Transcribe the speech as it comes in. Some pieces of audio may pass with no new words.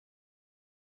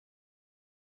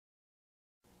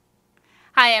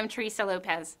Hi, I'm Teresa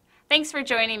Lopez. Thanks for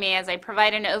joining me as I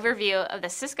provide an overview of the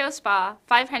Cisco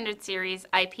SPA500 series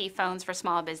IP phones for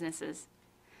small businesses.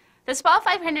 The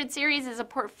SPA500 series is a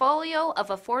portfolio of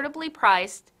affordably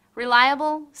priced,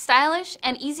 reliable, stylish,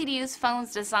 and easy-to-use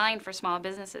phones designed for small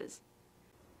businesses.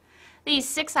 These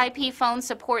 6 IP phones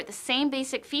support the same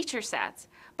basic feature sets,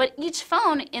 but each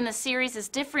phone in the series is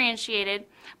differentiated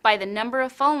by the number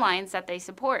of phone lines that they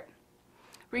support.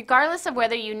 Regardless of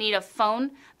whether you need a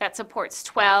phone that supports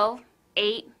 12,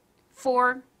 8,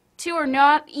 4, 2, or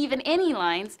not even any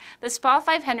lines, the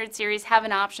SPA500 series have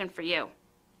an option for you.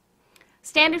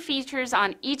 Standard features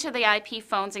on each of the IP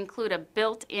phones include a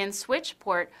built-in switch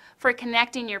port for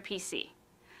connecting your PC,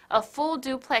 a full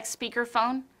duplex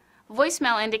speakerphone,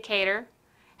 voicemail indicator,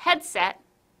 headset,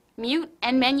 mute,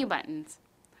 and menu buttons.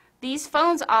 These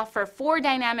phones offer 4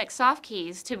 dynamic soft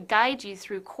keys to guide you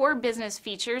through core business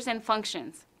features and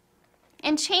functions,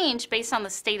 and change based on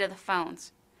the state of the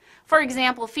phones. For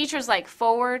example, features like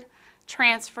forward,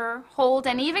 transfer, hold,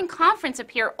 and even conference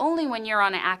appear only when you're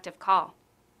on an active call.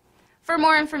 For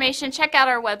more information, check out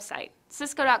our website,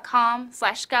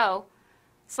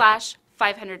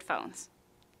 cisco.com/go/500phones.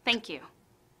 Thank you.